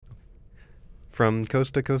From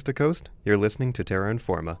coast to coast to coast, you're listening to Terra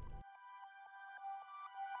Informa.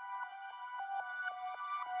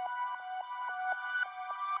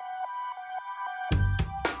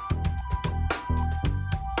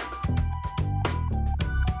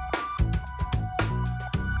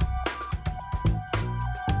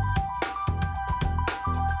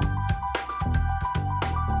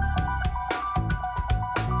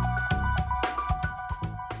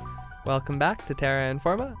 Welcome back to Terra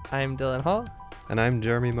Informa. I'm Dylan Hall. And I'm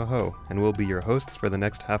Jeremy Maho, and we'll be your hosts for the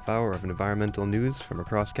next half hour of environmental news from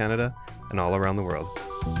across Canada and all around the world.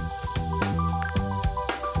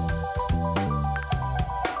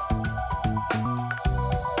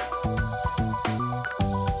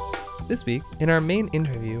 This week, in our main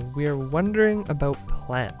interview, we are wondering about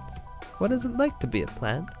plants. What is it like to be a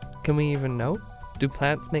plant? Can we even know? Do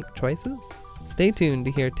plants make choices? Stay tuned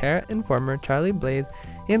to hear Terra Informer Charlie Blaze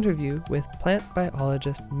interview with plant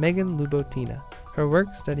biologist Megan Lubotina, her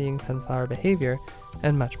work studying sunflower behavior,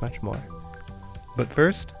 and much, much more. But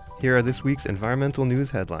first, here are this week's environmental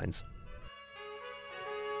news headlines.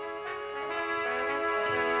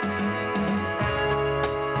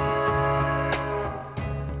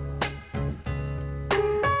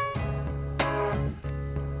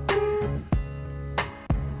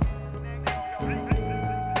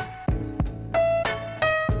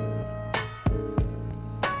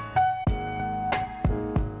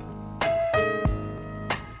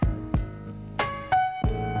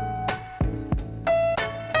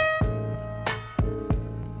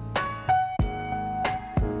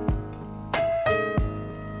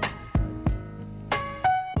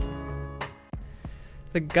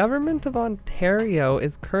 The government of Ontario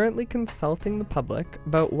is currently consulting the public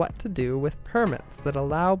about what to do with permits that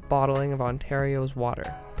allow bottling of Ontario's water,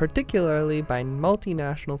 particularly by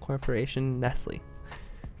multinational corporation Nestle.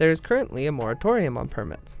 There is currently a moratorium on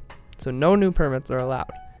permits, so no new permits are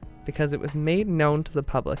allowed, because it was made known to the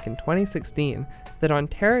public in 2016 that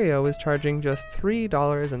Ontario is charging just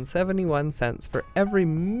 $3.71 for every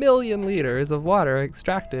million liters of water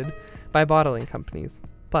extracted by bottling companies,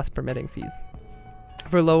 plus permitting fees.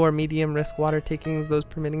 For low or medium risk water takings, those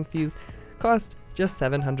permitting fees cost just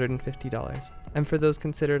 $750, and for those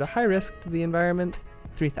considered a high risk to the environment,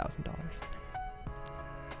 $3,000.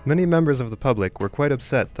 Many members of the public were quite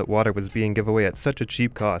upset that water was being given away at such a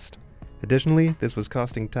cheap cost. Additionally, this was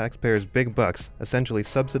costing taxpayers big bucks, essentially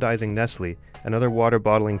subsidizing Nestle and other water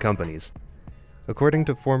bottling companies. According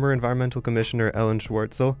to former Environmental Commissioner Ellen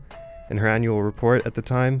Schwartzel, in her annual report at the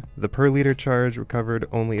time, the per-liter charge recovered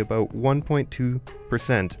only about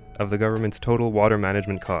 1.2% of the government's total water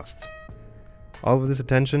management costs. All of this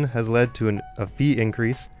attention has led to a fee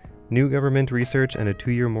increase, new government research, and a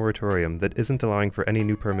 2-year moratorium that isn't allowing for any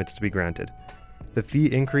new permits to be granted. The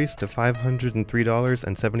fee increased to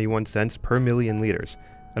 $503.71 per million liters,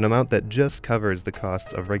 an amount that just covers the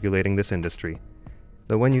costs of regulating this industry.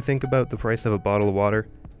 Though when you think about the price of a bottle of water,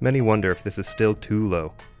 many wonder if this is still too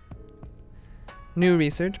low. New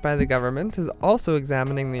research by the government is also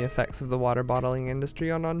examining the effects of the water bottling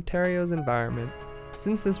industry on Ontario's environment.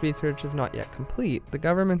 Since this research is not yet complete, the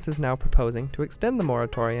government is now proposing to extend the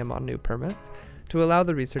moratorium on new permits to allow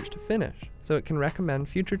the research to finish, so it can recommend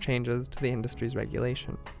future changes to the industry's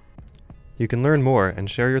regulation. You can learn more and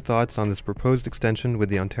share your thoughts on this proposed extension with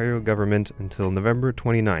the Ontario government until November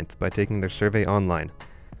 29th by taking their survey online.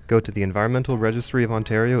 Go to the Environmental Registry of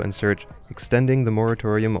Ontario and search Extending the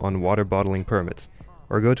Moratorium on Water Bottling Permits,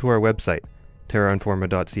 or go to our website,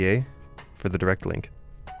 terrainforma.ca, for the direct link.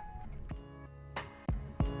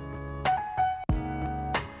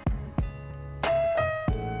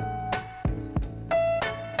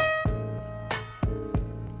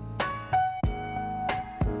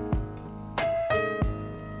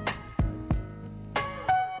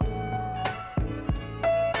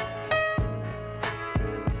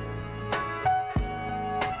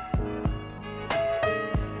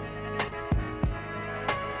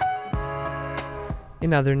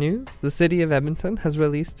 In other news, the City of Edmonton has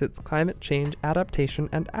released its Climate Change Adaptation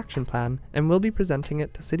and Action Plan and will be presenting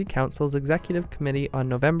it to City Council's Executive Committee on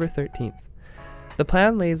November 13th. The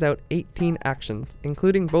plan lays out 18 actions,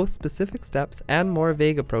 including both specific steps and more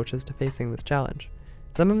vague approaches to facing this challenge.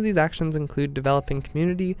 Some of these actions include developing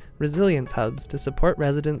community resilience hubs to support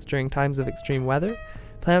residents during times of extreme weather,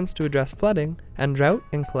 plans to address flooding and drought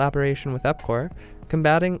in collaboration with EPCOR,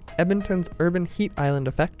 combating Edmonton's urban heat island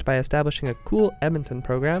effect by establishing a Cool Edmonton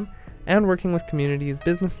program, and working with communities,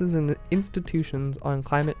 businesses, and institutions on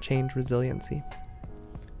climate change resiliency.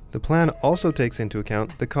 The plan also takes into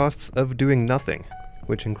account the costs of doing nothing.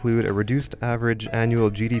 which include a reduced average annual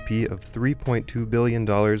GDP of $3.2 billion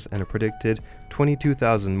and a predicted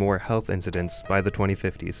 22,000 more health incidents by the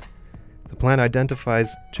 2050s. The plan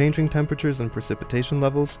identifies changing temperatures and precipitation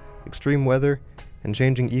levels, extreme weather, and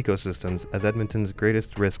changing ecosystems as Edmonton's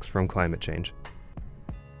greatest risks from climate change.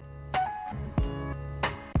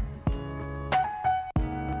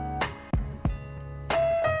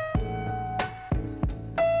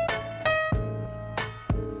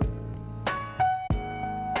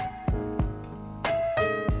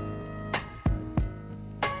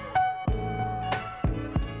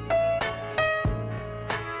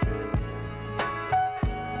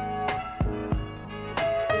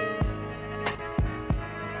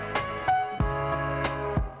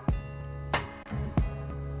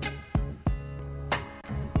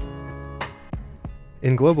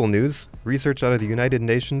 In global news, research out of the United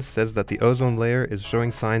Nations says that the ozone layer is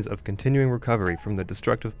showing signs of continuing recovery from the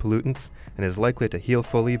destructive pollutants and is likely to heal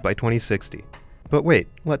fully by 2060. But wait,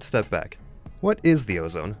 let's step back. What is the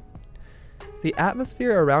ozone? The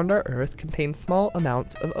atmosphere around our Earth contains small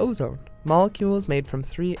amounts of ozone, molecules made from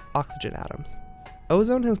 3 oxygen atoms.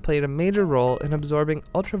 Ozone has played a major role in absorbing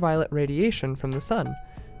ultraviolet radiation from the sun,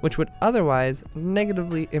 which would otherwise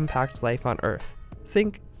negatively impact life on Earth.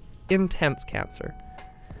 Think intense cancer.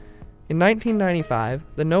 In 1995,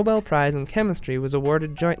 the Nobel Prize in Chemistry was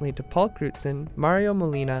awarded jointly to Paul Crutzen, Mario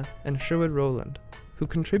Molina, and Sherwood Rowland, who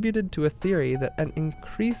contributed to a theory that an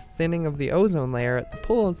increased thinning of the ozone layer at the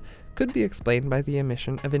poles could be explained by the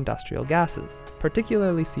emission of industrial gases,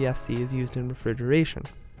 particularly CFCs used in refrigeration.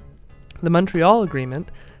 The Montreal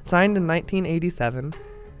Agreement, signed in 1987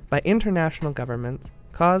 by international governments,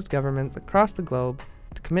 caused governments across the globe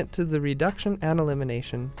to commit to the reduction and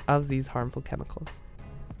elimination of these harmful chemicals.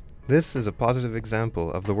 This is a positive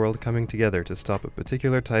example of the world coming together to stop a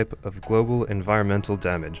particular type of global environmental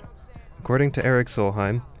damage. According to Eric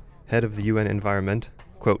Solheim, head of the UN Environment,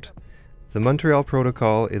 quote, "The Montreal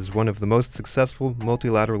Protocol is one of the most successful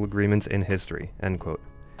multilateral agreements in history," end quote.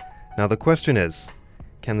 Now the question is,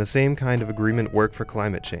 can the same kind of agreement work for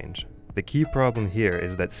climate change? The key problem here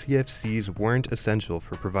is that CFCs weren't essential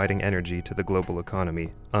for providing energy to the global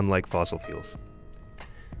economy, unlike fossil fuels.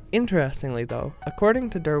 Interestingly, though, according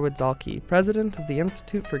to Durwood Zalke, president of the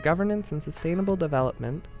Institute for Governance and Sustainable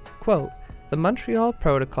Development, quote, "The Montreal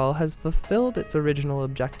Protocol has fulfilled its original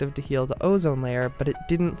objective to heal the ozone layer, but it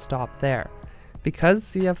didn't stop there. Because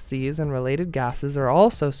CFCs and related gases are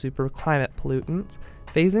also super climate pollutants,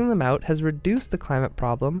 phasing them out has reduced the climate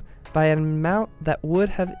problem by an amount that would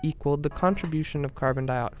have equaled the contribution of carbon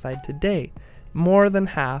dioxide today, more than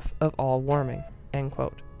half of all warming," end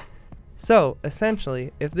quote. So,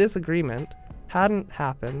 essentially, if this agreement hadn't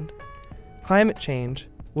happened, climate change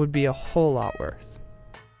would be a whole lot worse.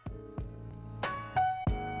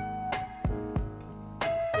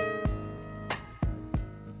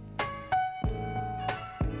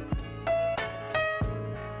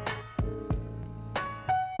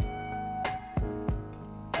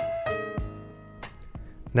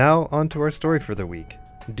 Now, on to our story for the week.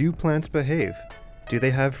 Do plants behave? Do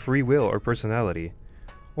they have free will or personality?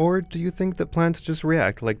 Or do you think that plants just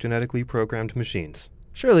react like genetically programmed machines?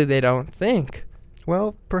 Surely they don't think.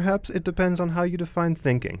 Well, perhaps it depends on how you define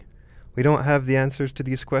thinking. We don't have the answers to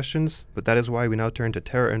these questions, but that is why we now turn to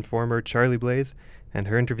Terra Informer Charlie Blaze and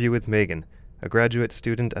her interview with Megan, a graduate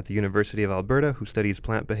student at the University of Alberta who studies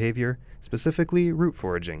plant behavior, specifically root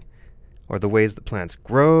foraging, or the ways that plants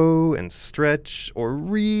grow and stretch or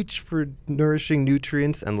reach for nourishing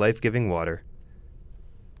nutrients and life-giving water.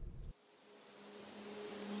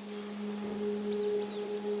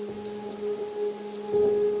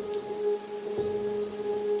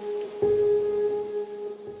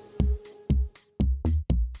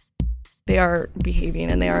 They are behaving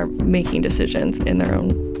and they are making decisions in their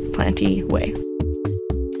own planty way.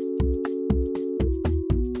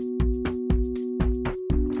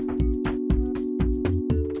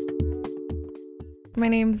 My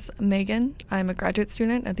name's Megan. I'm a graduate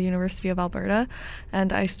student at the University of Alberta,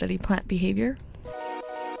 and I study plant behavior.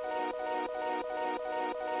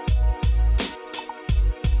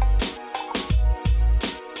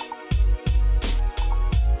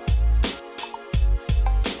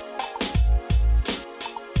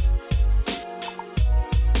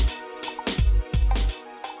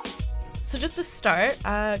 So just to start,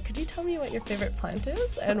 could you tell me what your favorite plant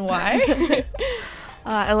is and why?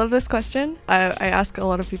 I love this question. I ask a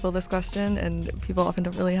lot of people this question, and people often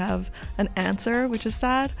don't really have an answer, which is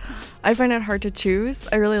sad. I find it hard to choose.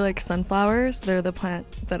 I really like sunflowers. They're the plant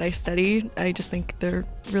that I study. I just think they're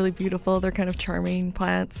really beautiful. They're kind of charming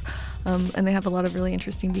plants, and they have a lot of really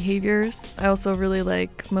interesting behaviors. I also really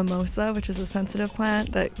like mimosa, which is a sensitive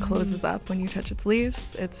plant that closes up when you touch its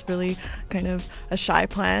leaves. It's really kind of a shy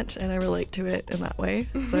plant, and I relate to it in that way.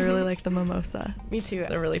 So I really like the mimosa. Me too.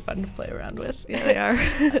 They're really fun to play around with. Yeah, they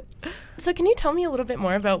are. So can you tell me a little bit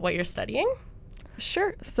more about what you're studying?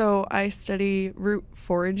 Sure. So I study root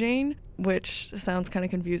foraging, which sounds kind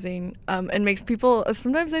of confusing and makes people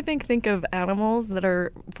sometimes I think of animals that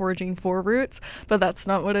are foraging for roots, but that's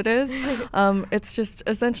not what it is. It's just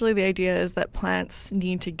essentially the idea is that plants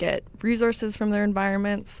need to get resources from their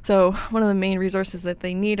environments. So one of the main resources that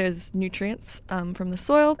they need is nutrients from the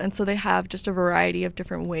soil. And so they have just a variety of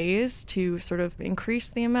different ways to sort of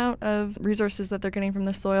increase the amount of resources that they're getting from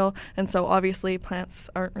the soil. And so obviously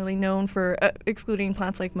plants aren't really known for, excluding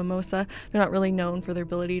plants like mimosa, they're not really known for their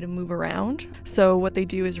ability to move around. So what they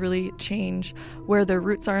do is really change where their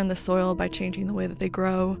roots are in the soil by changing the way that they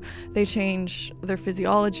grow. They change their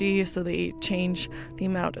physiology, so they change the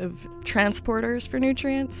amount of transporters for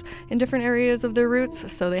nutrients in different areas of their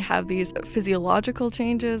roots. So they have these physiological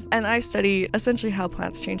changes. And I study essentially how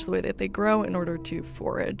plants change the way that they grow in order to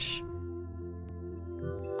forage.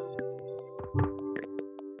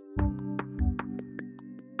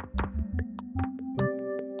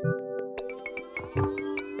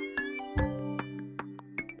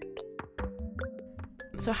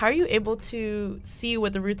 So how are you able to see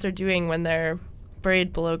what the roots are doing when they're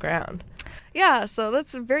buried below ground? Yeah, so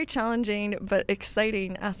that's a very challenging but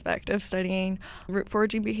exciting aspect of studying root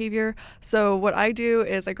foraging behavior. So what I do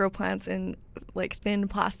is I grow plants in like thin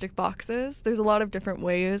plastic boxes. There's a lot of different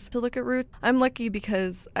ways to look at roots. I'm lucky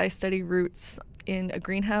because I study roots in a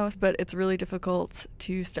greenhouse, but it's really difficult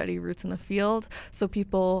to study roots in the field. So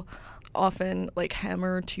people often like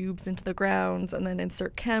hammer tubes into the ground and then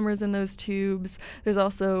insert cameras in those tubes. There's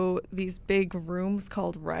also these big rooms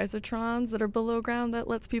called rhizotrons that are below ground that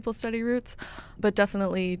lets people study roots, but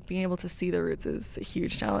definitely being able to see the roots is a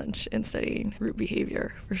huge challenge in studying root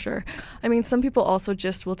behavior for sure. I mean, some people also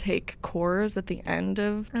just will take cores at the end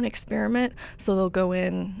of an experiment, so they'll go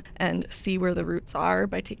in and see where the roots are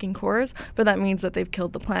by taking cores, but that means that they've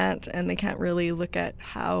killed the plant and they can't really look at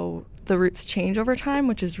how the roots change over time,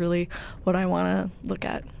 which is really what I want to look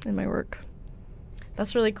at in my work.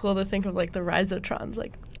 That's really cool to think of, like the rhizotrons,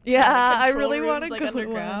 like I really want to like go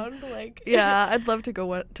underground. Like yeah, I'd love to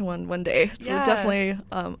go to one day. So definitely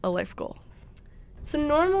a life goal. So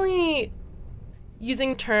normally,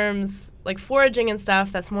 using terms like foraging and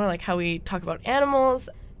stuff, that's more like how we talk about animals.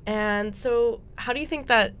 And so how do you think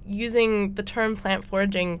that using the term plant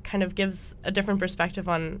foraging kind of gives a different perspective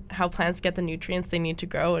on how plants get the nutrients they need to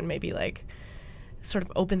grow and maybe like sort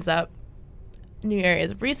of opens up new areas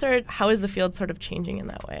of research? How is the field sort of changing in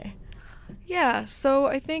that way? Yeah, so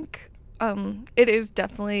I think it is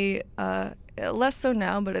definitely less so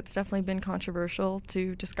now, but it's definitely been controversial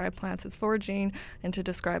to describe plants as foraging and to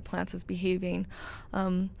describe plants as behaving.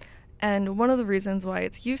 And one of the reasons why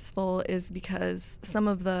it's useful is because some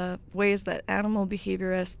of the ways that animal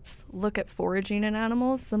behaviorists look at foraging in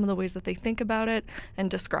animals, some of the ways that they think about it and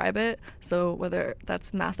describe it, so whether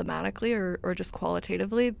that's mathematically or just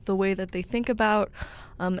qualitatively, the way that they think about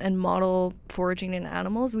and model foraging in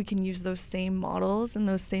animals, we can use those same models and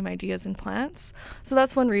those same ideas in plants. So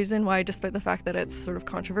that's one reason why, despite the fact that it's sort of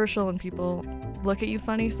controversial and people look at you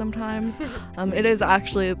funny sometimes, it is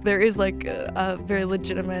actually, there is like a very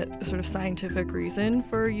legitimate sort of scientific reason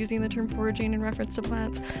for using the term foraging in reference to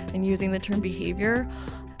plants and using the term behavior.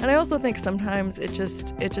 And I also think sometimes it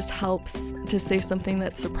just helps to say something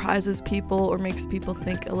that surprises people or makes people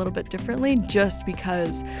think a little bit differently, just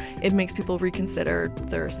because it makes people reconsider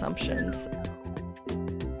their assumptions.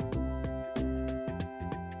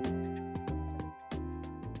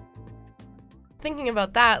 Thinking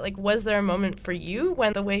about that, like, was there a moment for you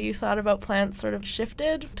when the way you thought about plants sort of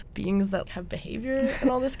shifted to beings that have behavior and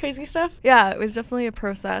all this crazy stuff? Yeah, it was definitely a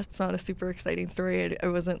process. It's not a super exciting story. I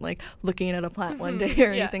wasn't like looking at a plant one day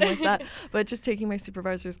or anything like that, but just taking my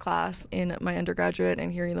supervisor's class in my undergraduate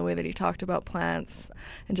and hearing the way that he talked about plants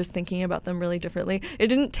and just thinking about them really differently. It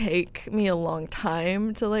didn't take me a long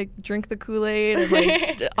time to like drink the Kool-Aid and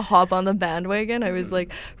like hop on the bandwagon. I was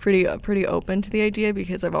like pretty open to the idea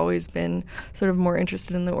because I've always been sort of more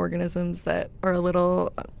interested in the organisms that are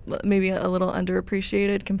maybe a little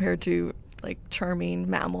underappreciated compared to like charming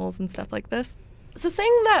mammals and stuff like this. So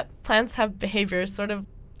saying that plants have behavior sort of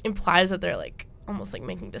implies that they're like almost like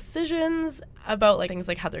making decisions about like things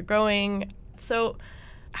like how they're growing. So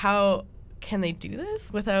how can they do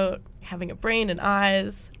this without having a brain and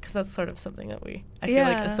eyes? Because that's sort of something that I feel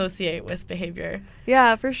like associate with behavior.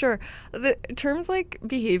 Yeah, for sure. The terms like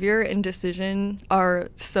behavior and decision are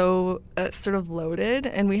so sort of loaded,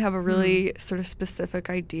 and we have a really sort of specific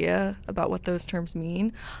idea about what those terms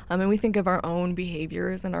mean. And we think of our own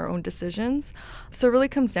behaviors and our own decisions. So it really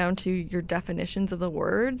comes down to your definitions of the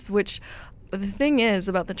words, which the thing is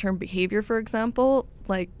about the term behavior, for example,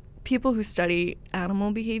 like people who study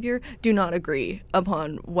animal behavior do not agree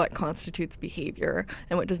upon what constitutes behavior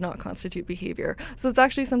and what does not constitute behavior. So it's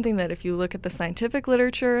actually something that if you look at the scientific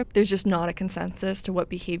literature, there's just not a consensus to what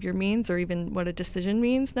behavior means or even what a decision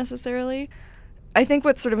means necessarily. I think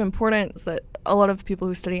what's sort of important is that a lot of people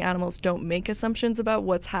who study animals don't make assumptions about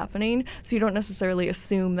what's happening. So you don't necessarily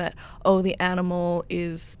assume that, oh, the animal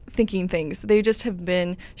is thinking things. They just have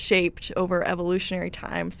been shaped over evolutionary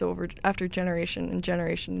time, so after generation and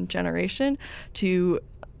generation and generation, to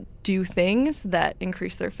do things that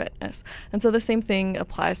increase their fitness. And so the same thing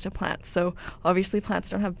applies to plants. So obviously plants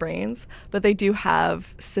don't have brains, but they do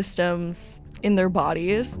have systems in their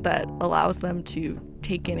bodies that allows them to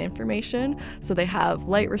take in information. So they have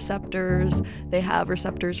light receptors, they have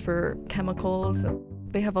receptors for chemicals.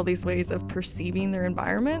 They have all these ways of perceiving their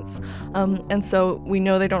environments. And so we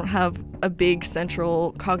know they don't have a big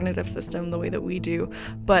central cognitive system the way that we do,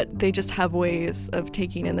 but they just have ways of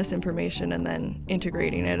taking in this information and then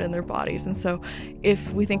integrating it in their bodies. And so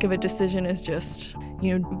if we think of a decision as just,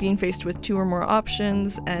 being faced with two or more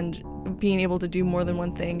options and being able to do more than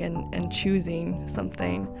one thing and choosing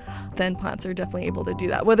something, then plants are definitely able to do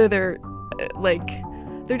that. Whether they're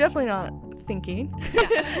definitely not thinking,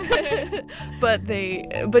 but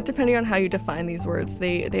depending on how you define these words,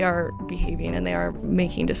 they are behaving and they are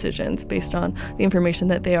making decisions based on the information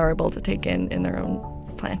that they are able to take in their own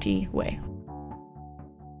planty way.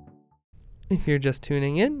 If you're just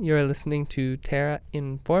tuning in, you're listening to Terra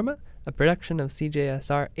Informa, a production of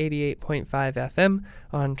CJSR 88.5 FM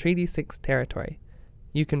on Treaty 6 territory.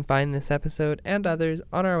 You can find this episode and others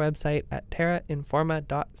on our website at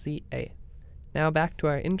terrainforma.ca. Now back to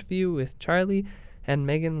our interview with Charlie and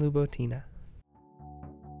Megan Lubotina.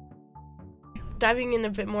 Diving in a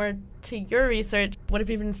bit more to your research, what have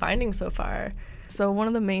you been finding so far? So one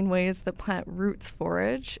of the main ways that plant roots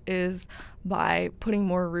forage is by putting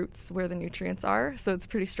more roots where the nutrients are. So it's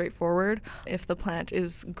pretty straightforward. If the plant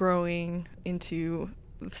is growing into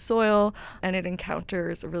the soil and it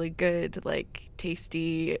encounters a really good,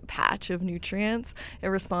 tasty patch of nutrients, it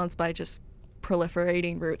responds by just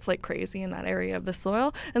proliferating roots like crazy in that area of the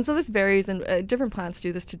soil. And so this varies, and different plants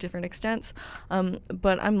do this to different extents.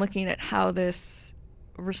 But I'm looking at how this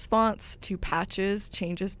response to patches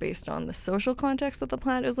changes based on the social context that the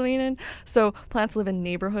plant is living in. So plants live in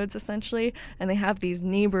neighborhoods essentially, and they have these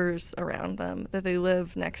neighbors around them that they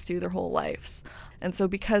live next to their whole lives. And so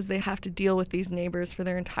because they have to deal with these neighbors for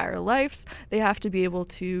their entire lives, they have to be able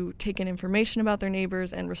to take in information about their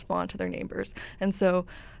neighbors and respond to their neighbors. And so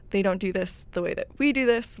they don't do this the way that we do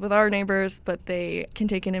this with our neighbors, but they can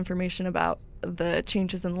take in information about the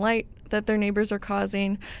changes in light that their neighbors are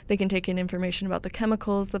causing. They can take in information about the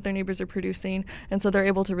chemicals that their neighbors are producing. And so they're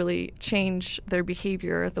able to really change their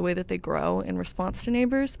behavior, the way that they grow in response to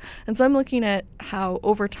neighbors. And so I'm looking at how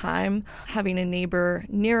over time, having a neighbor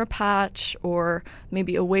near a patch or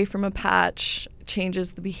maybe away from a patch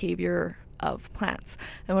changes the behavior of plants.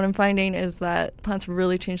 And what I'm finding is that plants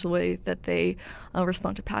really change the way that they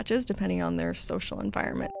respond to patches depending on their social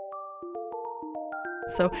environment.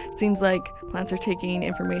 So it seems like plants are taking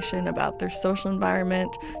information about their social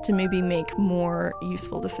environment to maybe make more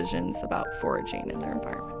useful decisions about foraging in their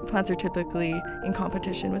environment. Plants are typically in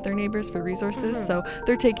competition with their neighbors for resources, so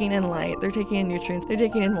they're taking in light, they're taking in nutrients, they're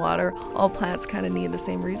taking in water. All plants kind of need the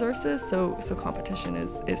same resources, so competition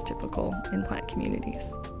is typical in plant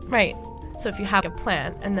communities. Right. So if you have a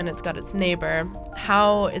plant and then it's got its neighbor,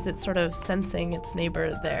 how is it sort of sensing its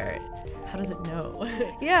neighbor there? How does it know?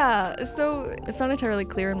 Yeah, so it's not entirely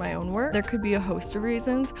clear in my own work. There could be a host of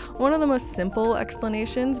reasons. One of the most simple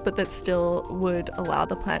explanations, but that still would allow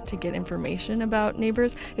the plant to get information about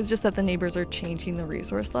neighbors, is just that the neighbors are changing the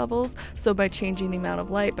resource levels. So by changing the amount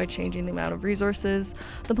of light, by changing the amount of resources,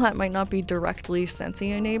 the plant might not be directly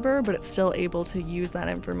sensing a neighbor, but it's still able to use that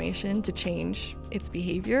information to change its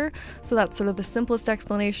behavior. So that's sort of the simplest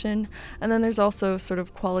explanation. And then there's also sort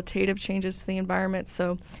of qualitative changes to the environment.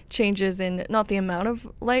 So changes in not the amount of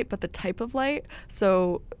light, but the type of light.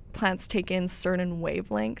 So plants take in certain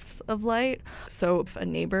wavelengths of light. So if a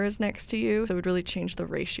neighbor is next to you, it would really change the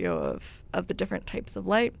ratio of the different types of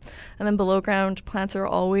light. And then below ground, plants are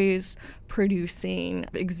always producing,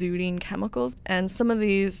 exuding chemicals. And some of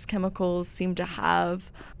these chemicals seem to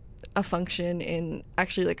have a function in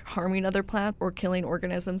actually like harming other plants or killing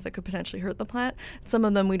organisms that could potentially hurt the plant. Some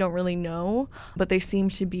of them we don't really know, but they seem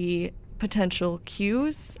to be potential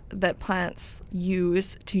cues that plants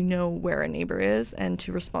use to know where a neighbor is and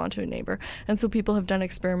to respond to a neighbor. And so people have done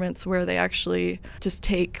experiments where they actually just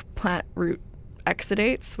take plant root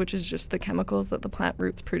exudates, which is just the chemicals that the plant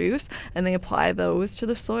roots produce, and they apply those to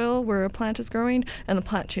the soil where a plant is growing, and the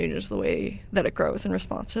plant changes the way that it grows in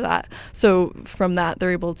response to that. So from that,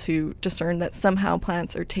 they're able to discern that somehow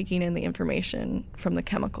plants are taking in the information from the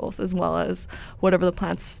chemicals as well as whatever the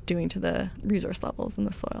plant's doing to the resource levels in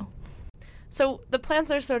the soil. So the plants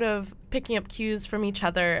are sort of picking up cues from each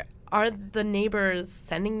other. Are the neighbors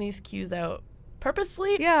sending these cues out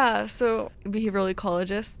purposefully? Yeah, so behavioral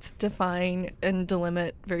ecologists define and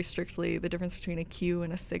delimit very strictly the difference between a cue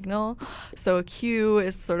and a signal. So a cue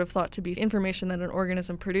is sort of thought to be information that an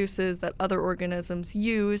organism produces that other organisms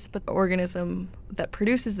use, but the organism that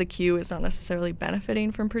produces the cue is not necessarily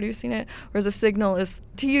benefiting from producing it. Whereas a signal is,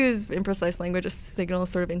 to use imprecise language, a signal is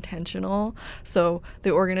sort of intentional. So the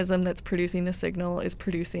organism that's producing the signal is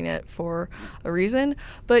producing it for a reason.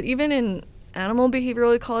 But even in animal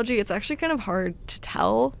behavioral ecology, it's actually kind of hard to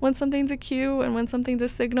tell when something's a cue and when something's a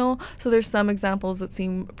signal. So there's some examples that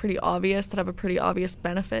seem pretty obvious, that have a pretty obvious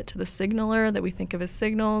benefit to the signaler that we think of as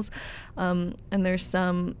signals. And there's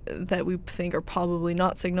some that we think are probably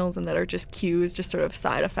not signals and that are just cues, just sort of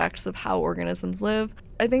side effects of how organisms live.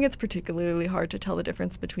 I think it's particularly hard to tell the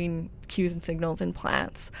difference between cues and signals in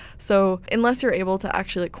plants. So unless you're able to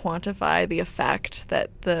actually quantify the effect that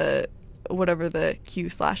whatever the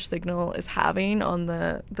cue/signal is having on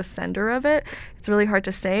the sender of it, it's really hard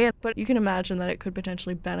to say. But you can imagine that it could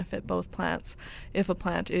potentially benefit both plants if a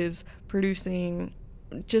plant is producing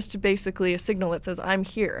just basically a signal that says, I'm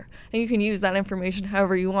here. And you can use that information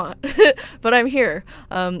however you want, but I'm here.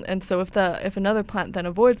 And so if another plant then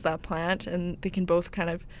avoids that plant, and they can both kind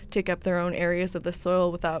of take up their own areas of the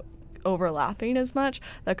soil without overlapping as much,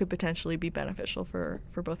 that could potentially be beneficial for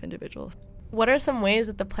both individuals. What are some ways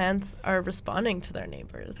that the plants are responding to their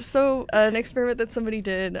neighbors? So an experiment that somebody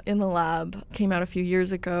did in the lab, came out a few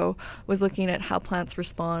years ago, was looking at how plants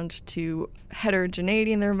respond to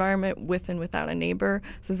heterogeneity in their environment with and without a neighbor.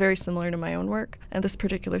 So very similar to my own work. And this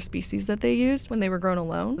particular species that they used, when they were grown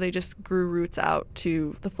alone, they just grew roots out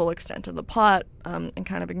to the full extent of the pot and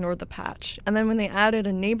kind of ignored the patch. And then when they added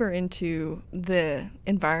a neighbor into the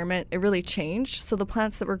environment, it really changed. So the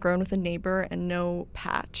plants that were grown with a neighbor and no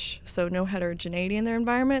patch, so no heterogeneity in their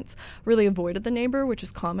environments, really avoided the neighbor, which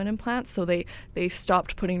is common in plants. So they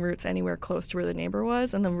stopped putting roots anywhere close to where the neighbor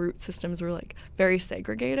was, and the root systems were like very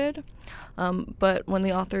segregated. But when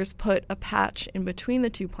the authors put a patch in between the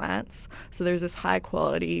two plants, so there's this high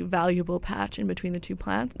quality, valuable patch in between the two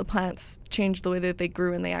plants, the plants changed the way that they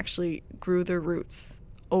grew, and they actually grew their roots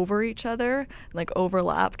over each other, like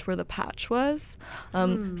overlapped where the patch was.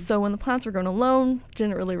 So when the plants were grown alone,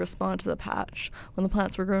 didn't really respond to the patch. When the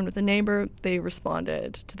plants were grown with a neighbor, they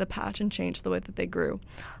responded to the patch and changed the way that they grew.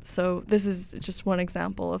 So this is just one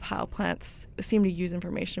example of how plants seem to use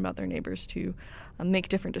information about their neighbors to make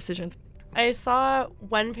different decisions. I saw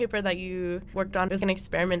one paper that you worked on. It was an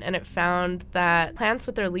experiment, and it found that plants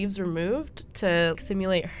with their leaves removed to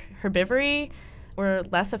simulate herbivory were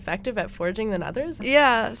less effective at foraging than others?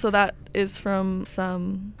 Yeah, so that is from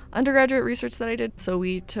some undergraduate research that I did. So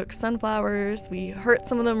we took sunflowers, we hurt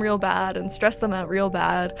some of them real bad and stressed them out real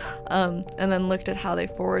bad, and then looked at how they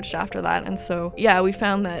foraged after that. And so, yeah, we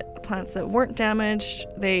found that plants that weren't damaged,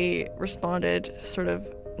 they responded sort of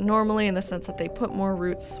normally in the sense that they put more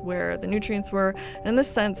roots where the nutrients were. And in this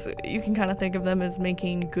sense, you can kind of think of them as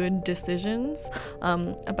making good decisions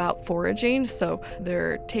about foraging. So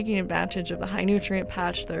they're taking advantage of the high nutrient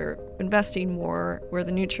patch, they're investing more where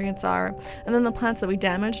the nutrients are. And then the plants that we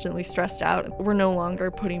damaged and we stressed out were no longer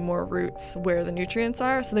putting more roots where the nutrients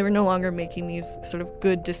are. So they were no longer making these sort of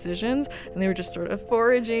good decisions, and they were just sort of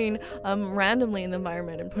foraging randomly in the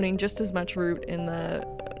environment and putting just as much root in the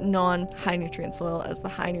non-high nutrient soil as the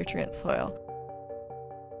high nutrient soil.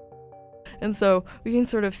 And so we can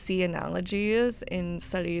sort of see analogies in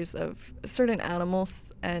studies of certain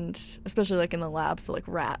animals, and especially like in the lab, so like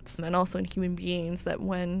rats, and also in human beings, that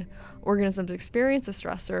when organisms experience a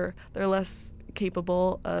stressor, they're less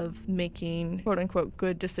capable of making quote-unquote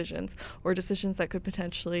good decisions, or decisions that could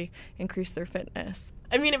potentially increase their fitness.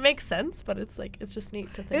 I mean, it makes sense, but it's just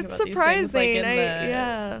neat to think It's about these things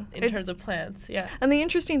surprising. in terms of plants. Yeah. And the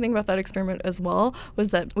interesting thing about that experiment as well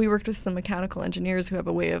was that we worked with some mechanical engineers who have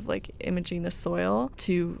a way of like imaging the soil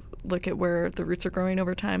to look at where the roots are growing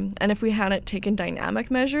over time. And if we hadn't taken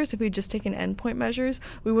dynamic measures, if we'd just taken endpoint measures,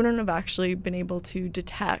 we wouldn't have actually been able to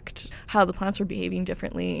detect how the plants were behaving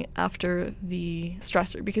differently after the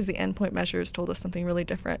stressor, because the endpoint measures told us something really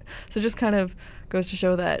different. So it just kind of goes to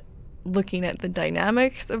show that looking at the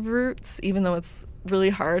dynamics of roots, even though it's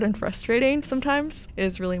really hard and frustrating sometimes,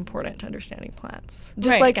 is really important to understanding plants.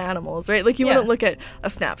 Just Right. like animals, right? Like you Yeah. wouldn't look at a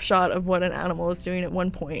snapshot of what an animal is doing at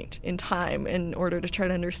one point in time in order to try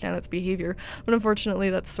to understand its behavior. But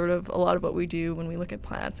unfortunately, that's sort of a lot of what we do when we look at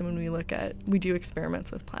plants and when we do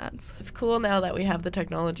experiments with plants. It's cool now that we have the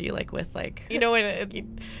technology, like with like, you know, when you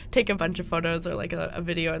take a bunch of photos or like a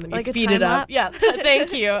video and then Like a you speed time it up. lapse? Yeah,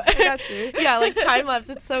 thank you. I got you. Yeah, like time lapse.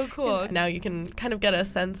 It's so cool. Now you can kind of get a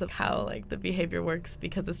sense of how like the behavior works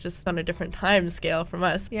because it's just on a different time scale from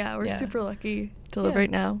us. Yeah, we're Yeah. super lucky to live Yeah.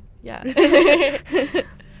 right now. Yeah.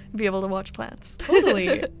 Be able to watch plants.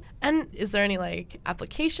 Totally. And is there any like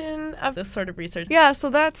application of this sort of research? Yeah, so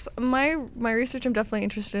that's my research. I'm definitely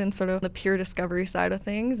interested in sort of the pure discovery side of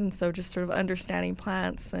things, and so just sort of understanding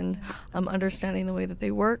plants and understanding the way that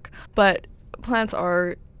they work. But plants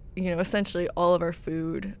are, essentially all of our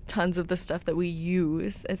food. Tons of the stuff that we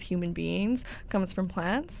use as human beings comes from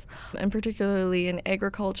plants. And particularly in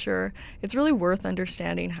agriculture, it's really worth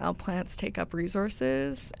understanding how plants take up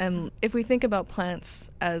resources. And if we think about plants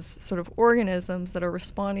as sort of organisms that are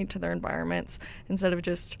responding to their environments instead of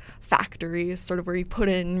just factories, sort of where you put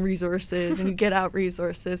in resources and you get out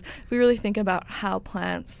resources, if we really think about how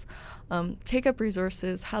plants take up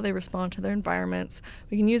resources, how they respond to their environments,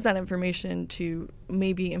 we can use that information to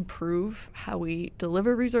maybe improve how we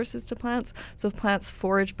deliver resources to plants. So if plants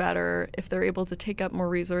forage better, if they're able to take up more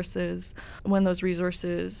resources, when those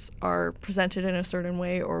resources are presented in a certain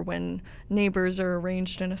way or when neighbors are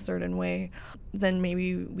arranged in a certain way, then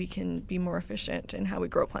maybe we can be more efficient in how we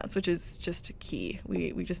grow plants, which is just key.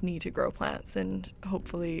 We just need to grow plants, and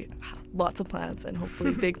hopefully lots of plants, and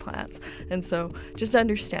hopefully big plants. And so just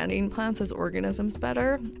understanding plants as organisms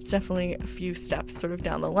better, it's definitely a few steps sort of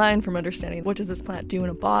down the line from understanding what does this plant do in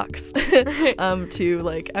a box to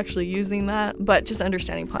like actually using that. But just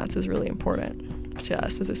understanding plants is really important to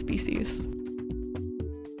us as a species.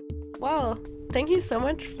 Well, thank you so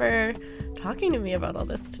much for talking to me about all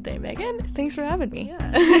this today, Megan. Thanks for having me.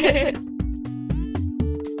 Yeah.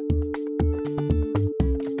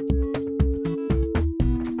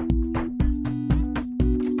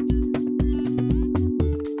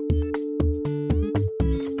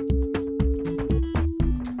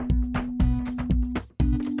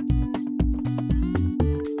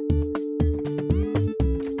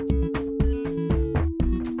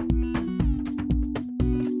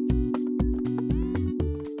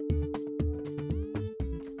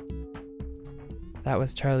 That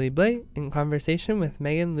was Charlie Blay in conversation with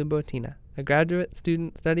Megan Lubotina, a graduate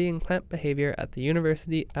student studying plant behavior at the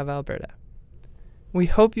University of Alberta. We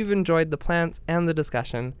hope you've enjoyed the plants and the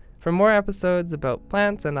discussion. For more episodes about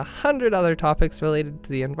plants and 100 other topics related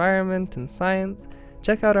to the environment and science,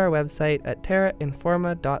 check out our website at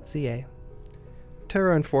terrainforma.ca.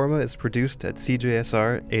 Terra Informa is produced at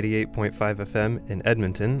CJSR 88.5 FM in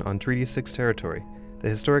Edmonton on Treaty 6 territory, the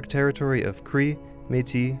historic territory of Cree,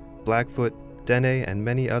 Métis, Blackfoot, Dene, and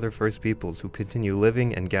many other First Peoples who continue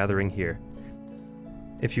living and gathering here.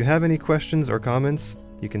 If you have any questions or comments,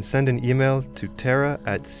 you can send an email to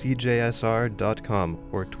terra@cjsr.com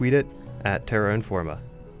or tweet it at TerraInforma.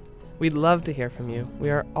 We'd love to hear from you.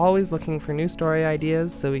 We are always looking for new story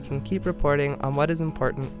ideas so we can keep reporting on what is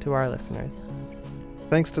important to our listeners.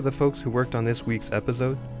 Thanks to the folks who worked on this week's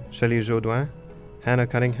episode: Shelley Jaudoin, Hannah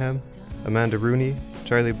Cunningham, Amanda Rooney,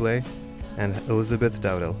 Charlie Blay, and Elizabeth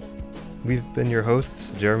Dowdell. We've been your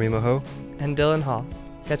hosts, Jeremy Maho And Dylan Hall.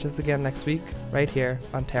 Catch us again next week, right here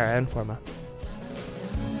on Terra Informa.